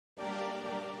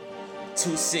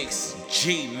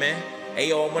26G, man. Hey,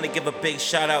 yo, I want to give a big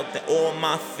shout out to all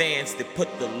my fans that put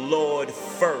the Lord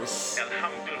first.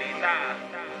 Alhamdulillah.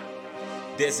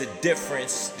 There's a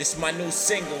difference. This is my new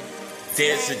single.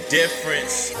 There's a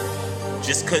difference.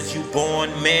 Just cause you born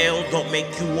male don't make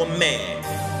you a man.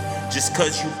 Just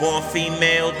cause you born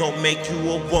female don't make you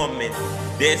a woman.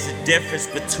 There's a difference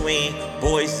between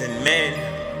boys and men.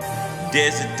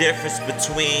 There's a difference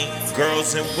between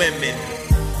girls and women.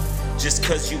 Just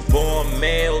cause you born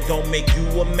male don't make you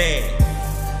a man.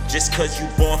 Just cause you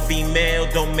born female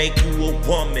don't make you a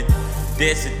woman.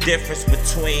 There's a difference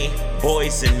between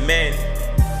boys and men.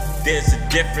 There's a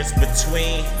difference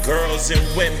between girls and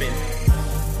women.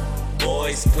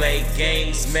 Boys play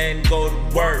games, men go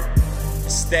to work.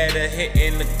 Instead of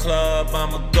hitting the club,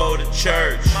 I'ma go to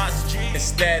church.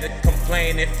 Instead of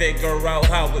complaining, figure out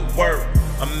how it work.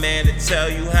 A man to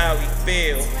tell you how he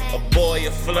feel, a boy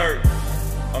a flirt.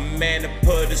 A man to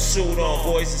put a suit on,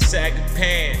 boys to sagging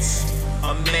pants.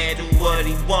 A man do what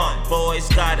he want, boys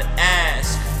gotta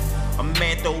ask. A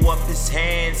man throw up his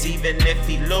hands even if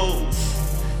he lose.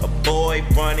 A boy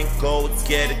run and go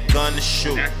get a gun to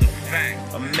shoot.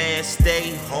 A man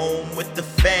stay home with the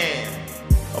fam.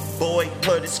 A boy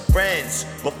put his friends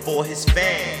before his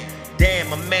fam.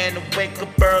 Damn, a man to wake up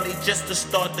early just to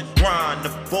start the grind. A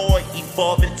boy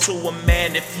evolve into a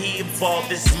man if he evolve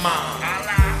his mind.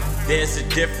 There's a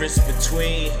difference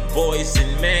between boys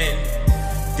and men.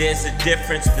 There's a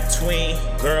difference between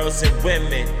girls and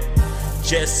women.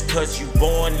 Just cause you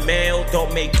born male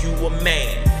don't make you a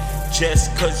man.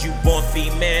 Just cause you born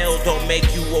female don't make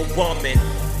you a woman.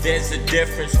 There's a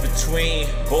difference between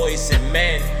boys and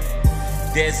men.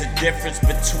 There's a difference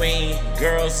between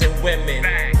girls and women.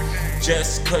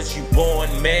 Just cause you born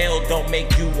male don't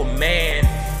make you a man.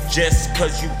 Just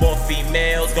cause you born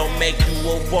female don't make you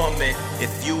a woman.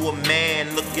 If you a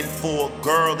man looking for a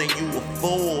girl, then you a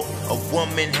fool. A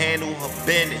woman handle her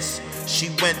business. She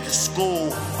went to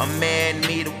school. A man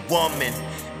meet a woman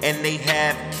and they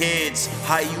have kids.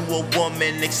 How you a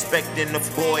woman expecting a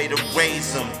boy to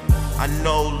raise them? I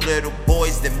know little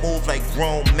boys that move like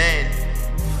grown men.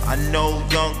 I know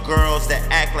young girls that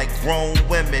act like grown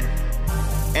women.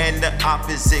 And the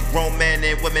opposite, grown men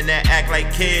and women that act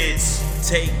like kids.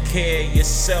 Take care of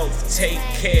yourself, take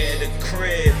care of the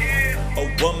crib.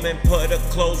 A woman put her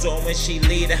clothes on when she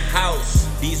leave the house.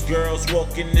 These girls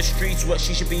walk in the streets, what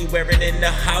she should be wearing in the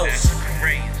house.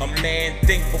 A man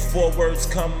think before words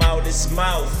come out his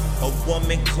mouth. A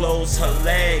woman close her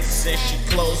legs and she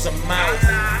close her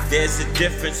mouth. There's a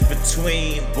difference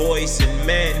between boys and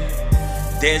men.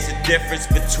 There's a difference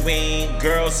between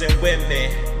girls and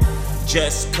women.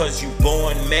 Just cause you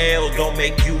born male don't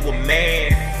make you a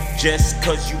man. Just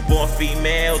cause you born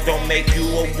female don't make you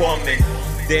a woman.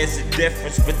 There's a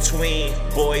difference between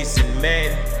boys and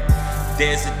men.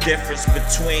 There's a difference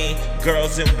between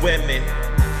girls and women.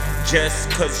 Just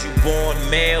cause you born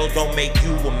male don't make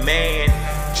you a man.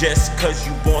 Just cause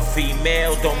you born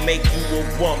female don't make you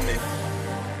a woman.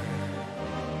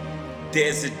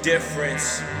 There's a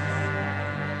difference.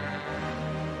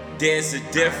 There's a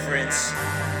difference.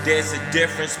 There's a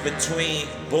difference between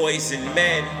boys and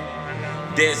men.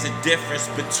 There's a difference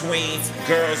between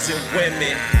girls and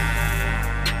women.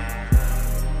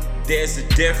 There's a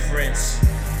difference.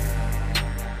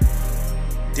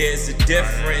 There's a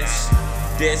difference.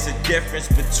 There's a difference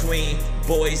between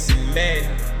boys and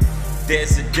men.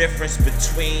 There's a difference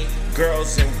between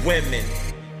girls and women.